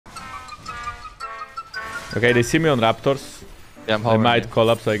Okay, they see me on Raptors. Yeah, I'm They hovering. might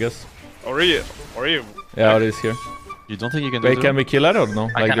collapse, I guess. Ori. Yeah, Ori is here. You don't think you can do Wait, it? can we kill her or no?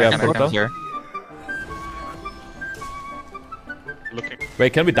 I Like, can, we I have can, I portal? can here. Looking.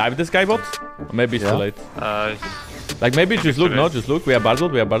 Wait, can we dive this guy bot? Or maybe it's too late. Like, maybe just look, no? Just look. We are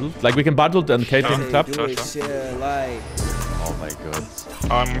bardled, we are bardled. Like, we can bardled and Kate in trap. Do it, shit, like. Oh my god.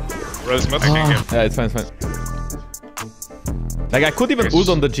 Res mid. Yeah, it's fine, it's fine. Like, I could even ult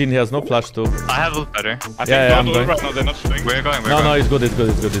on the Jhin, he has no flash too. I have ult better. I think Yeah, I'm going. right now they're not shooting. We're going, No, no, it's good, it's good,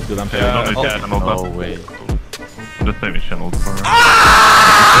 it's good, it's good. I'm playing. No way. Just say we can ult for her.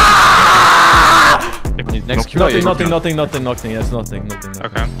 Next Q. Nothing. Yes, nothing.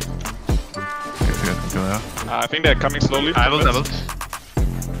 Okay. I think they're coming slowly. I will double.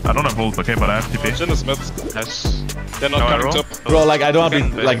 I don't have ult, okay, but I have TP. Jhin is mid. Yes. They're not coming top. Bro, like, I don't want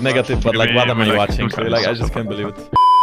to be, like, negative, but, like, what am I watching? So, like, I just can't believe it.